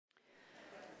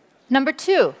Number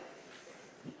 2,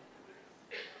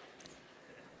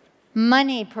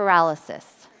 money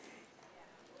paralysis.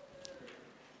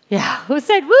 Yeah, who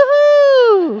said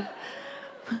woohoo?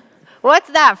 What's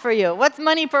that for you? What's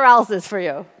money paralysis for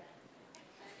you?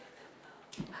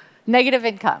 Negative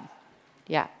income.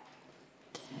 Yeah.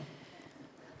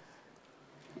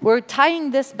 We're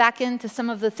tying this back into some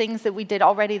of the things that we did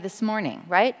already this morning,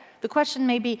 right? The question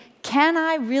may be, can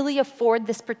I really afford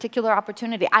this particular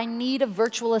opportunity? I need a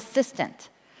virtual assistant.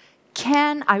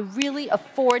 Can I really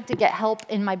afford to get help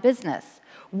in my business?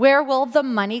 Where will the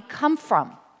money come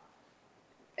from?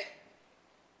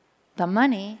 The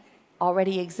money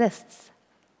already exists.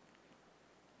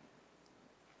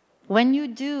 When you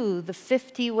do the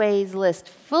 50 ways list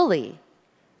fully,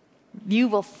 you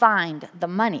will find the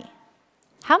money.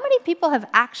 How many people have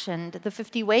actioned the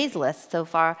 50 ways list so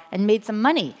far and made some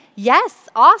money? Yes,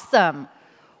 awesome.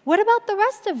 What about the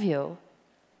rest of you?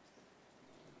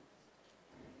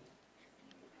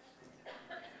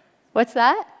 What's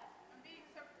that? I'm being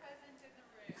so present in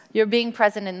the room. You're being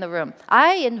present in the room.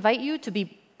 I invite you to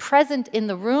be present in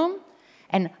the room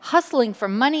and hustling for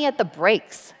money at the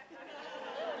breaks.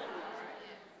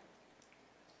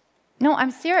 No,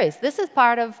 I'm serious. This is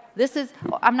part of,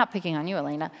 I'm not picking on you,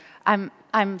 Elena.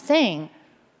 I'm saying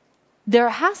there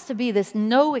has to be this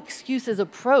no excuses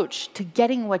approach to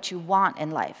getting what you want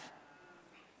in life.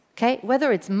 Okay?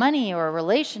 Whether it's money or a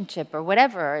relationship or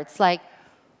whatever, it's like,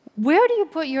 where do you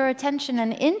put your attention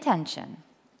and intention?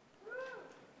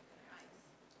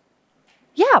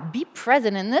 Yeah, be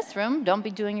present in this room. Don't be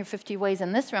doing your 50 ways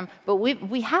in this room. But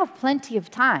we have plenty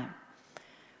of time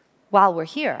while we're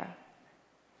here.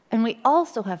 And we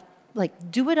also have,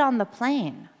 do it on the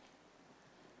plane.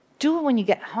 Do it when you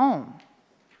get home.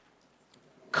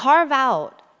 Carve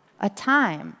out a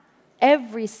time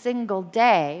every single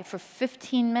day for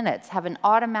 15 minutes. Have an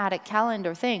automatic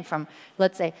calendar thing from,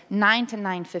 let's say, 9 to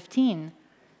 9:15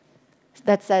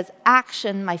 that says,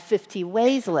 action my 50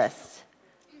 ways list.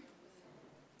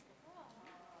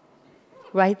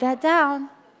 Write that down.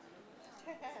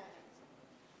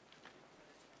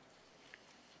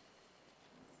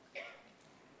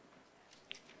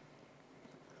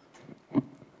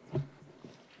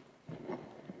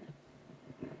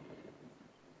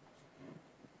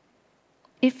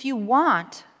 If you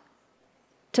want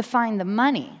to find the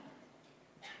money,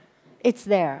 it's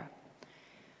there.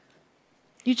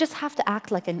 You just have to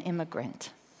act like an immigrant.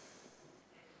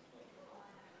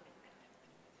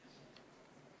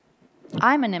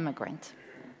 I'm an immigrant.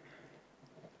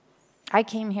 I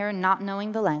came here not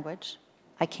knowing the language.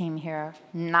 I came here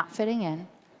not fitting in.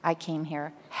 I came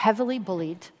here heavily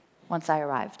bullied once I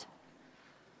arrived.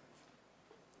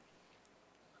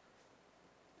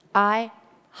 I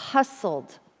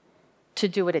hustled to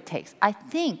do what it takes. I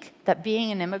think that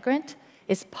being an immigrant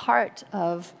is part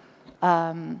of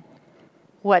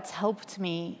what's helped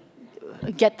me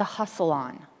get the hustle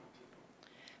on.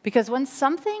 Because when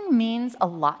something means a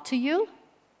lot to you,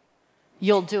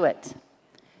 you'll do it.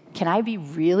 Can I be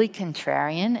really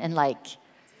contrarian and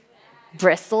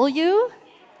bristle you?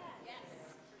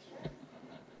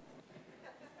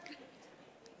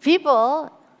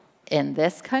 People in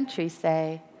this country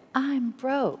say, I'm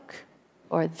broke,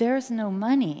 or there's no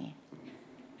money.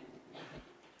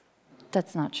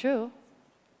 That's not true.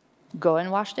 Go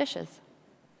and wash dishes.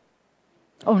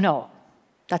 Oh no,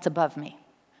 that's above me.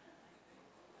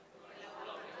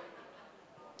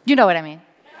 You know what I mean?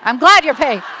 I'm glad you're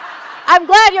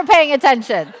paying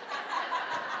attention.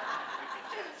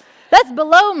 That's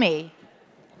below me.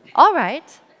 All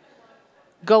right.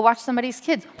 Go watch somebody's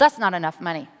kids. That's not enough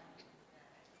money.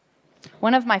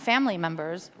 One of my family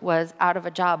members was out of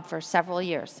a job for several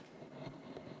years.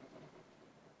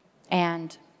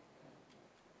 And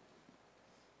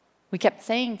we kept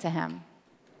saying to him,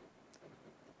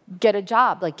 get a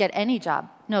job, get any job.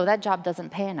 No, that job doesn't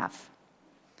pay enough.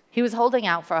 He was holding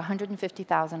out for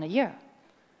 $150,000 a year.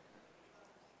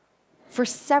 For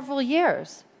several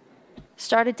years,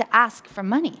 started to ask for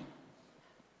money.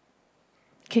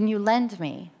 Can you lend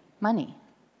me money?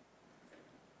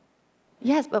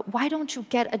 Yes, but why don't you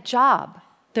get a job?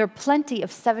 There are plenty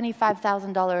of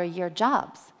 $75,000 a year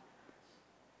jobs.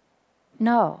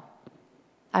 No,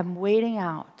 I'm waiting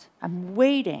out. I'm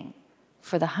waiting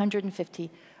for the 150.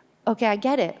 Okay, I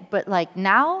get it, but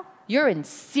now you're in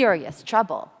serious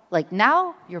trouble.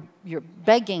 Now you're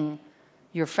begging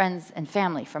your friends and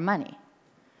family for money.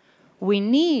 We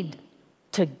need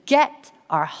to get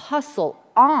our hustle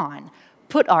on,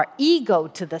 put our ego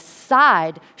to the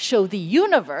side, show the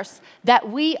universe that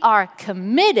we are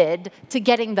committed to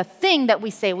getting the thing that we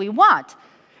say we want.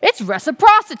 It's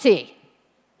reciprocity.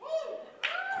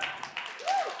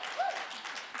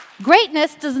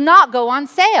 Greatness does not go on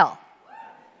sale.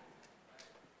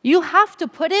 You have to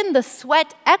put in the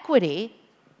sweat equity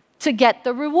to get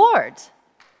the reward.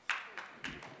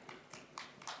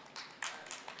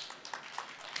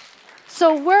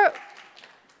 So we're,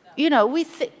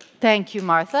 thank you,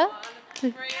 Martha.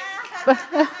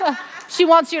 She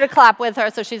wants you to clap with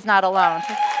her so she's not alone.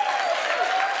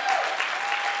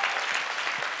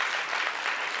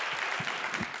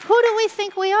 Who do we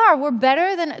think we are? We're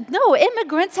better than, no,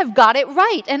 immigrants have got it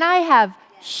right. And I have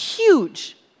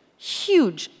huge,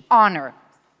 huge honor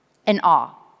and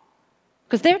awe.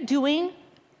 Because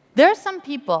there are some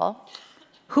people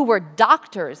who were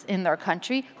doctors in their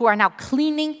country who are now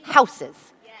cleaning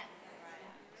houses.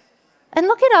 And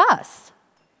look at us.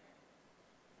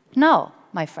 No,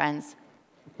 my friends,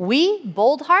 we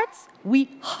bold hearts, we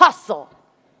hustle.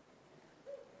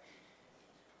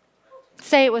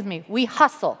 Say it with me. We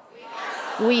hustle.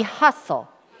 We hustle.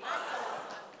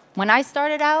 When I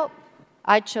started out,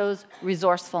 I chose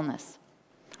resourcefulness.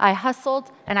 I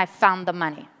hustled and I found the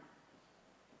money.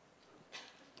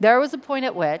 There was a point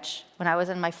at which, when I was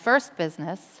in my first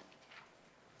business,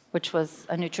 which was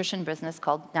a nutrition business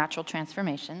called Natural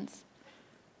Transformations,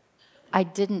 I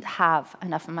didn't have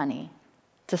enough money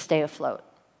to stay afloat.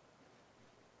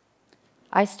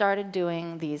 I started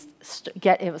doing these,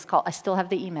 it was called, I still have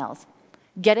the emails,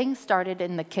 Getting Started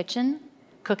in the Kitchen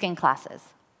cooking classes.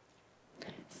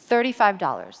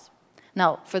 $35.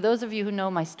 Now, for those of you who know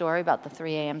my story about the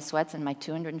 3 a.m. sweats in my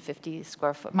 250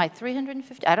 square foot, my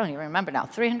 350, I don't even remember now,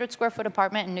 300 square foot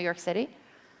apartment in New York City.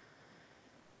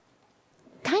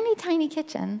 Tiny, tiny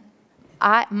kitchen.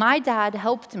 My dad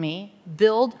helped me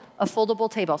build a foldable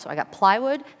table. So I got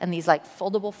plywood and these like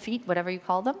foldable feet, whatever you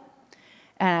call them.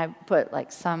 And I put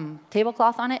like some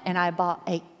tablecloth on it, and I bought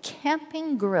a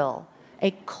camping grill,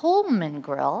 a Coleman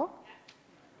grill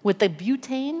with the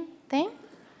butane thing.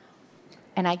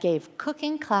 And I gave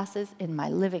cooking classes in my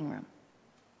living room.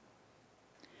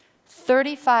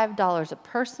 $35 a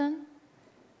person,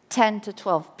 10 to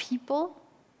 12 people,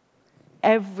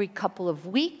 every couple of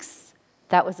weeks.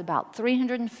 That was about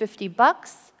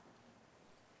 $350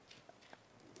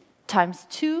 times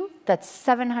 2, that's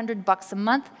 $700 a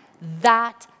month.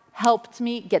 That helped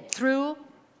me get through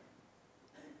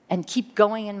and keep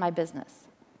going in my business.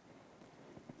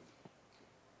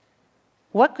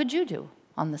 What could you do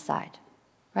on the side,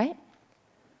 right?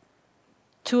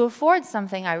 To afford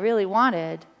something I really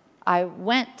wanted, I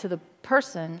went to the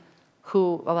person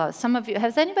who, well, some of you,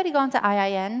 has anybody gone to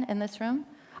IIN in this room?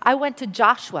 I went to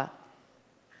Joshua.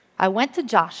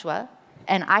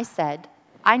 And I said,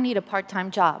 I need a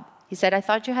part-time job. He said, I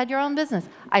thought you had your own business.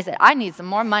 I said, I need some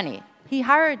more money. He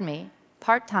hired me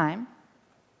part-time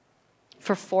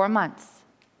for 4 months.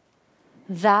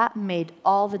 That made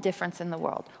all the difference in the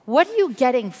world. What are you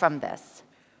getting from this?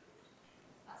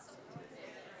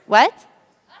 What?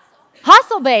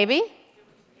 Hustle, baby.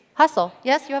 Hustle.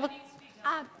 Yes, you have a...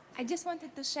 I just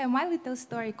wanted to share my little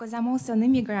story because I'm also an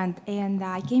immigrant, and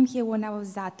I came here when I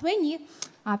was 20,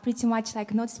 pretty much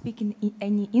like not speaking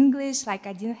any English, like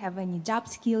I didn't have any job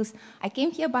skills. I came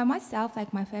here by myself,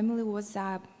 like my family was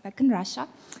back in Russia,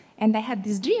 and I had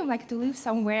this dream like to live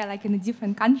somewhere like in a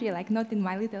different country, like not in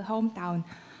my little hometown.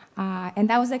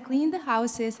 And I was like cleaning the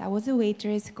houses, I was a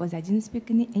waitress because I didn't speak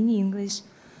any English.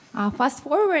 Fast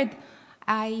forward,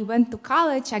 I went to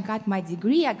college, I got my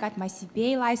degree, I got my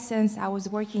CPA license, I was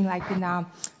working like in a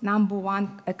 #1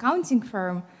 accounting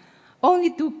firm, only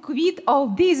to quit all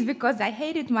this because I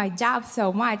hated my job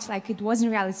so much, like it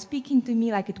wasn't really speaking to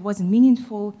me, like it wasn't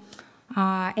meaningful.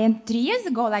 And 3 years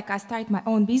ago, like I started my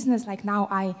own business, like now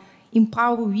I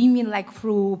empower women like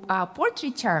through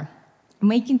portraiture,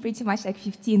 making pretty much like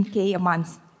 15K a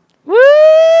month. Woo!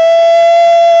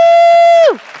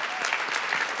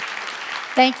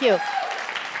 Thank you.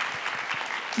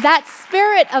 That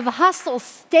spirit of hustle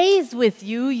stays with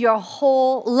you your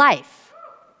whole life.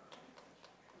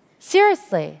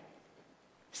 Seriously.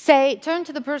 Turn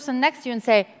to the person next to you and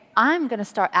say, I'm going to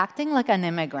start acting like an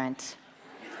immigrant.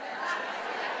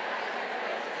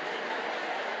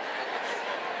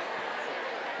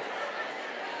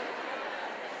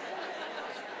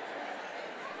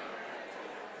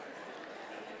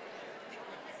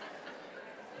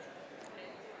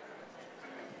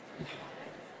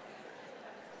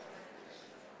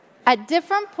 At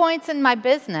different points in my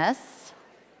business,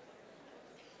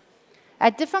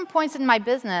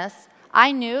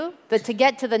 I knew that to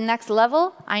get to the next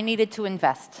level, I needed to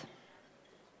invest.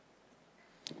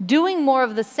 Doing more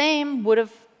of the same would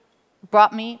have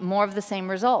brought me more of the same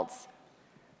results.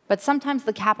 But sometimes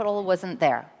the capital wasn't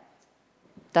there.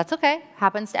 That's okay,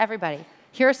 happens to everybody.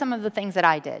 Here are some of the things that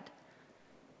I did.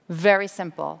 Very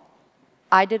simple.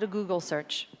 I did a Google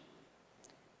search.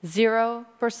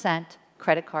 0%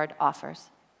 credit card offers.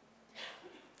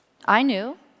 I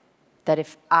knew that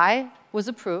if I was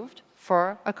approved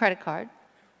for a credit card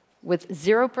with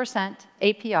 0%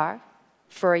 APR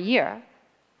for a year,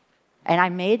 and I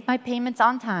made my payments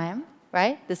on time,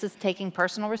 right? This is taking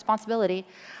personal responsibility.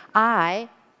 I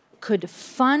could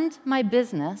fund my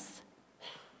business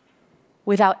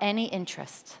without any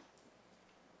interest.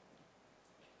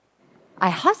 I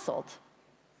hustled.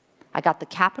 I got the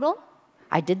capital.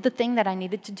 I did the thing that I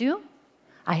needed to do.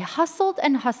 I hustled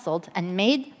and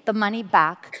made the money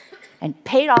back and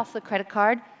paid off the credit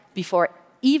card before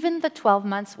even the 12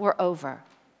 months were over.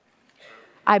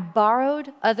 I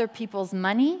borrowed other people's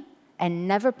money and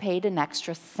never paid an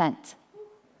extra cent.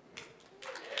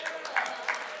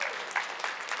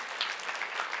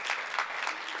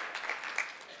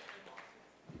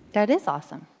 That is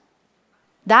awesome.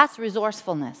 That's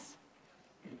resourcefulness.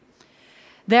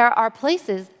 There are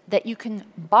places that you can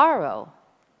borrow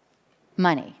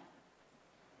money.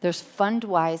 There's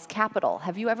Fundwise Capital.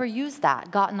 Have you ever used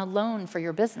that, gotten a loan for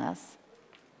your business?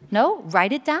 No?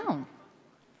 Write it down.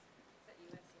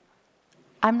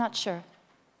 I'm not sure.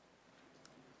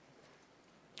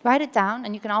 Write it down,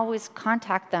 and you can always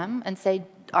contact them and say,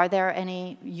 are there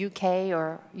any UK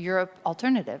or Europe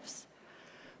alternatives?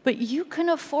 But you can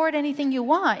afford anything you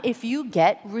want if you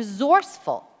get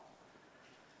resourceful.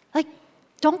 Like,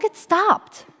 don't get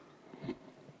stopped.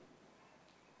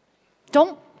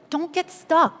 Don't get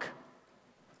stuck.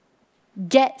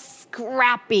 Get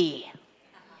scrappy.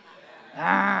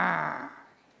 Arr.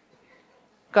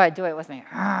 Go ahead, do it with me.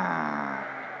 Arr.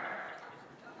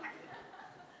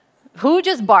 Who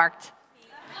just barked?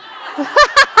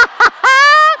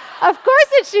 Of course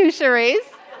it's you, Cherise.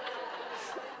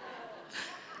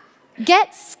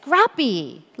 Get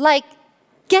scrappy. Like,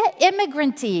 get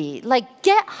immigrant-y. Like,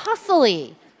 get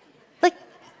hustly. Like,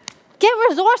 get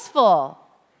resourceful.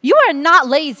 You are not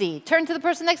lazy. Turn to the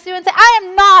person next to you and say, I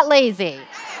am not lazy.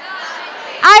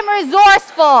 I'm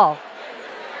resourceful.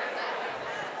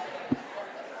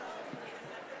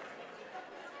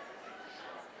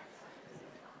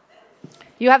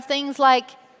 You have things like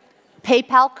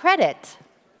PayPal credit.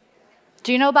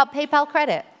 Do you know about PayPal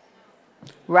credit?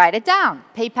 Write it down,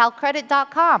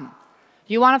 paypalcredit.com.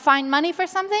 You want to find money for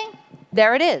something?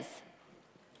 There it is.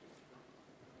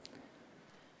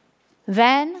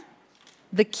 Then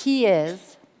the key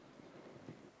is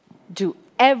do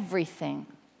everything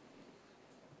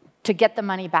to get the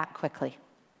money back quickly.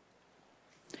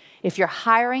 If you're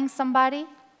hiring somebody,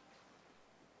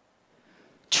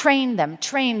 train them,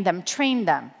 train them, train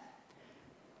them.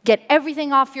 Get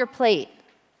everything off your plate.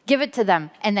 Give it to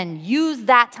them, and then use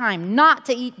that time not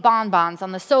to eat bonbons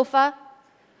on the sofa,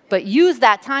 but use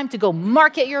that time to go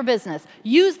market your business.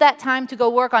 Use that time to go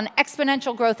work on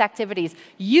exponential growth activities.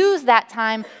 Use that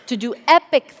time to do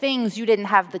epic things you didn't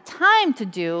have the time to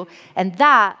do, and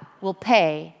that will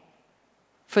pay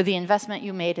for the investment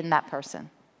you made in that person.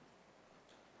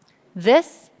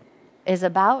 This is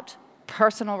about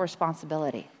personal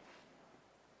responsibility.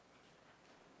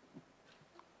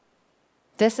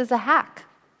 This is a hack.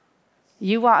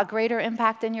 You want a greater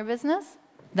impact in your business?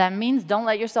 That means don't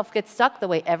let yourself get stuck the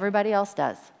way everybody else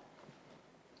does.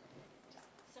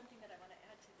 Something that I want to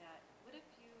add to that. What if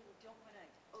you don't want to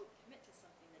commit to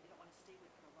something that you don't want to stay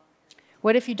with for a long period?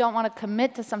 What if you don't want to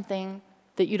commit to something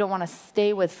that you don't want to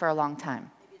stay with for a long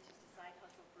time? Maybe it's just a side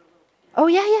hustle for a little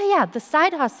period. Oh, yeah. The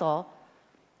side hustle.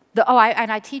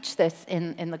 I teach this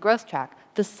in the growth track.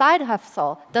 The side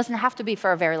hustle doesn't have to be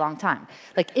for a very long time.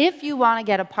 Like, if you want to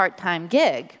get a part-time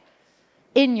gig,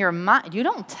 in your mind, you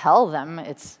don't tell them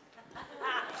it's,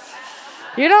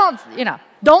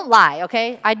 don't lie,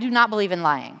 okay? I do not believe in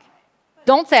lying.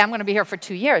 Don't say, I'm going to be here for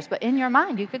 2 years, but in your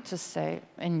mind, you could just say,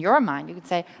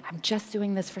 I'm just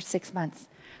doing this for 6 months.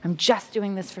 I'm just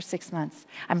doing this for 6 months.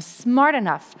 I'm smart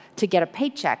enough to get a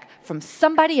paycheck from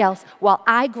somebody else while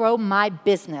I grow my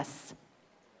business.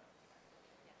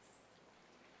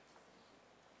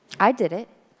 I did it.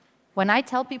 When I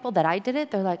tell people that I did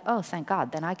it, they're like, oh, thank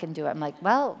God, then I can do it. I'm like,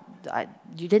 well,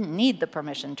 you didn't need the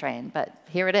permission train, but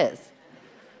here it is.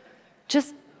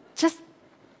 Just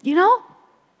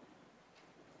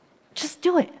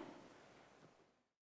do it.